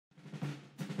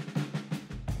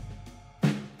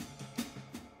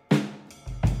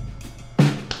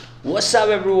What's up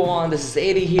everyone, this is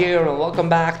Addie here and welcome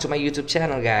back to my YouTube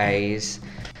channel guys.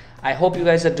 I hope you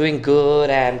guys are doing good,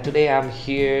 and today I'm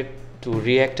here to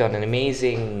react on an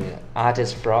amazing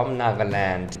artist from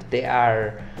Nagaland. They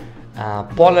are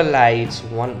Polar Lights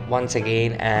once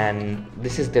again, and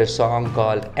this is their song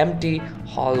called Empty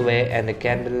Hallway and a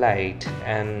Candlelight.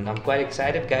 And I'm quite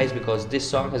excited guys because this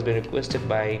song has been requested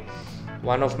by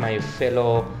one of my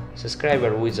fellow subscriber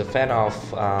who is a fan of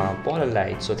Polar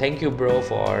Light. So thank you bro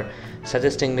for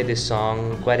suggesting me this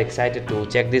song. Quite excited to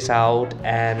check this out.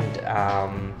 And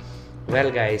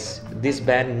well guys, this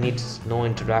band needs no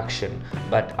introduction,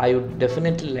 but I would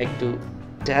definitely like to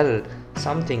tell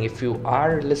something. If you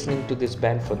are listening to this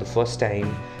band for the first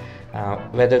time,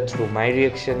 whether through my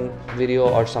reaction video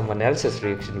or someone else's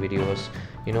reaction videos,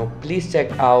 please check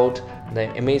out the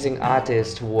amazing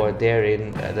artists who are there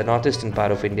in the northeastern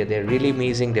part of India. They're really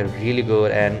amazing, they're really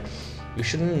good, and you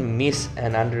shouldn't miss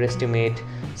and underestimate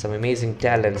some amazing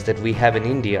talents that we have in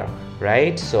India,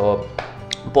 right? So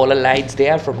Polar Lights, they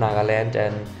are from Nagaland,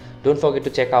 and don't forget to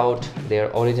check out their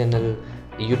original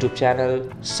YouTube channel.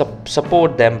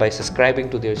 Support them by subscribing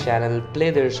to their channel, play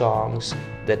their songs.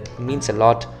 That means a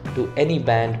lot to any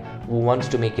band who wants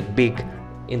to make it big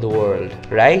in the world,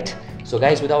 right? So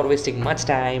guys, without wasting much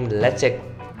time, let's check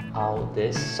out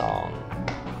this song.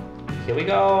 Here we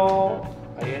go.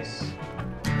 I guess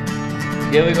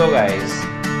here we go guys.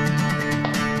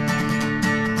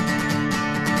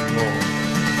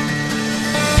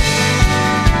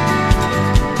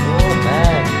 Oh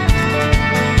man.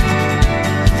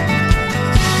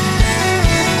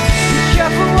 Be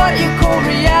careful what you call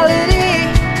reality,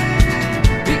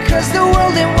 because the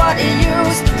world ain't what it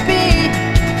used to be.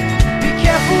 Be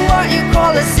careful what you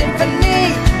call a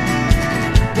symphony.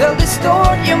 They'll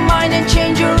distort your mind and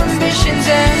change your ambitions.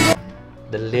 And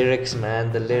the lyrics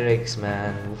man,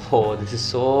 whoa, this is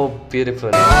so beautiful.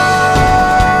 I'm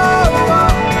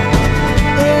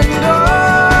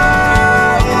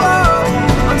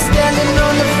standing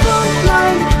on the front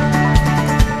line.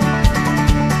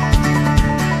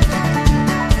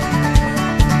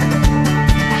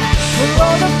 For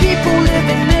all the people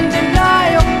living in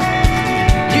denial,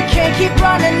 you can't keep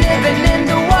running, living in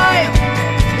the wild.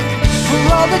 For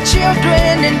all the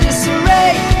children in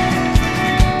disarray,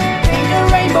 paint a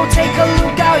rainbow, take a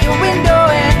look out your window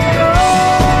and go,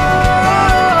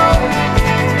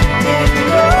 and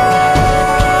go.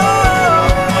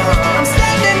 I'm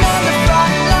standing on the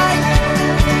front line.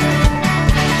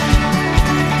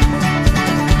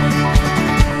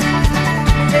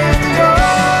 And go,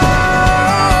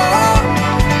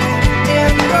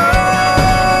 and go.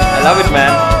 I love it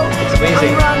man, it's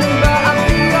amazing. I'm running, but I'll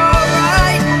be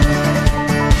alright.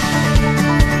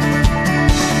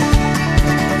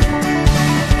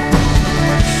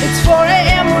 It's 4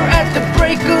 AM, we're at the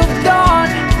break of dawn.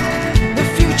 The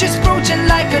future's approaching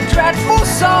like a dreadful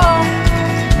song.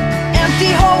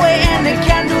 Empty hallway and a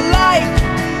candlelight,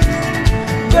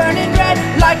 burning red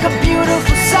like a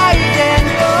beautiful sight. And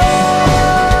go,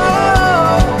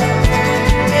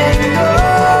 and go.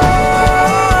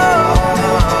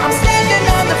 I'm standing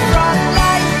on the front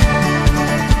line.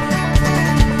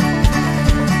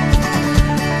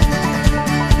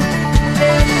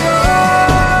 And go,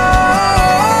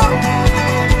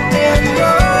 and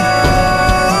go.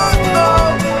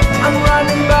 I'm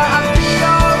running, but I'll be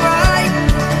alright.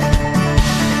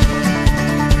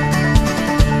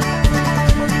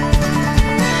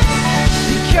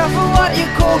 Be careful what you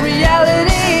call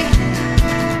reality,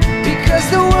 because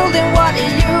the world ain't what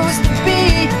it used to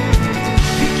be.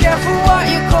 Be careful what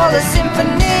you call a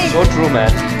symphony. So true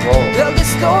man. Whoa. They'll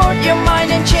distort your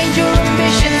mind and change your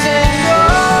ambitions. And go,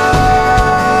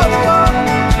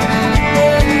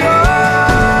 and go.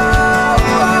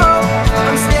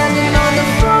 I'm standing on the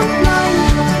front line.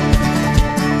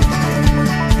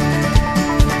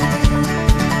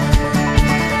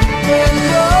 And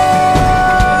go,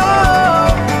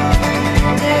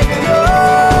 and go.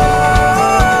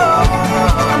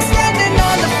 I'm standing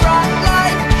on the front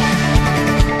line.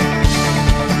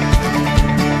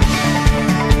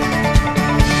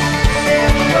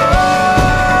 And go,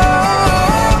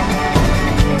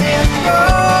 and go.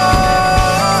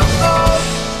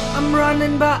 I'm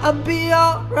running, but I'll be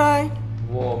alright.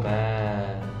 Whoa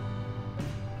man,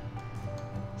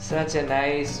 such a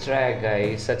nice track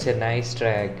guys, such a nice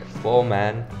track. Whoa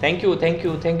man, thank you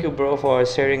bro for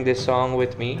sharing this song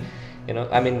with me.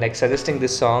 Suggesting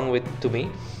this song to me.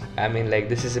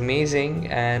 This is amazing,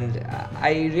 and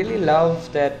I really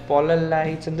love that Polar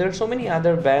Lights, and there are so many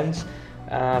other bands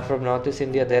from Northeast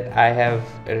India that I have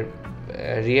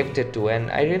reacted to,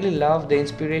 and I really love the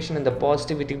inspiration and the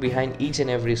positivity behind each and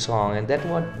every song, and that's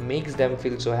what makes them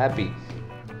feel so happy.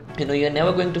 You know, you're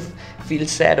never going to feel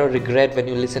sad or regret when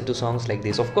you listen to songs like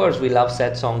this. Of course, we love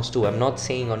sad songs too. I'm not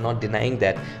saying or not denying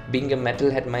that. Being a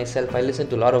metalhead myself, I listen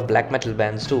to a lot of black metal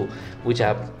bands too, which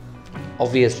are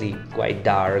obviously quite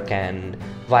dark and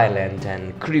violent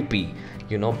and creepy,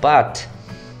 you know. But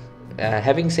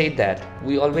having said that,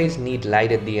 we always need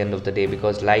light at the end of the day,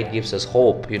 because light gives us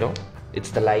hope, you know. It's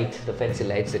the light, the fancy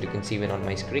lights that you can see even on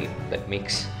my screen, that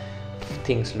makes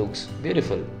things looks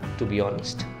beautiful, to be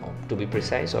honest, or to be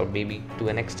precise, or maybe to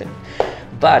an extent.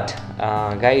 But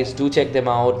guys, do check them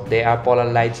out. They are Polar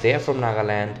Lights. They are from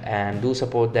Nagaland, and do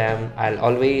support them. I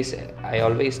always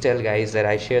tell guys that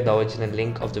I share the original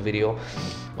link of the video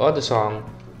or the song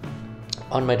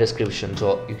on my description,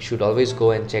 so you should always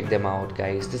go and check them out,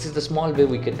 guys. This is the small way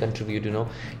we can contribute, you know.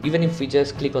 Even if we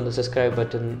just click on the subscribe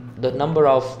button, the number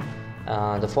of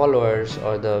the followers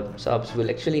or the subs will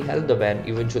actually help the band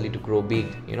eventually to grow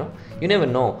big, you know. You never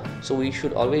know, so we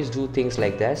should always do things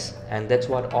like this, and that's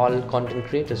what all content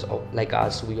creators like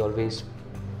us, we always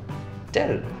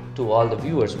tell to all the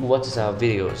viewers who watches our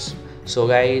videos. So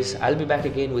guys, I'll be back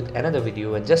again with another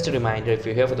video, and just a reminder, if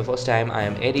you're here for the first time, I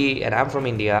am Eddie and I'm from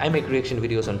India. I make reaction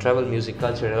videos on travel, music,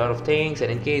 culture, and a lot of things.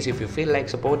 And in case if you feel like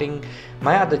supporting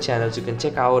my other channels, you can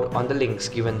check out on the links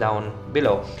given down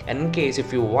below. And in case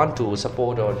if you want to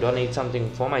support or donate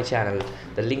something for my channel,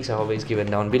 the links are always given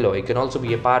down below. You can also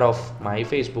be a part of my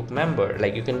Facebook member,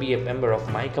 like you can be a member of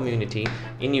my community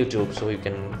in YouTube, so you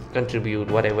can contribute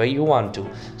whatever you want to.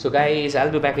 So guys,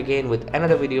 I'll be back again with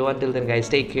another video. Until then guys,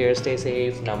 take care, stay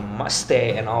safe,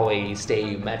 namaste, and always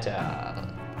stay metal.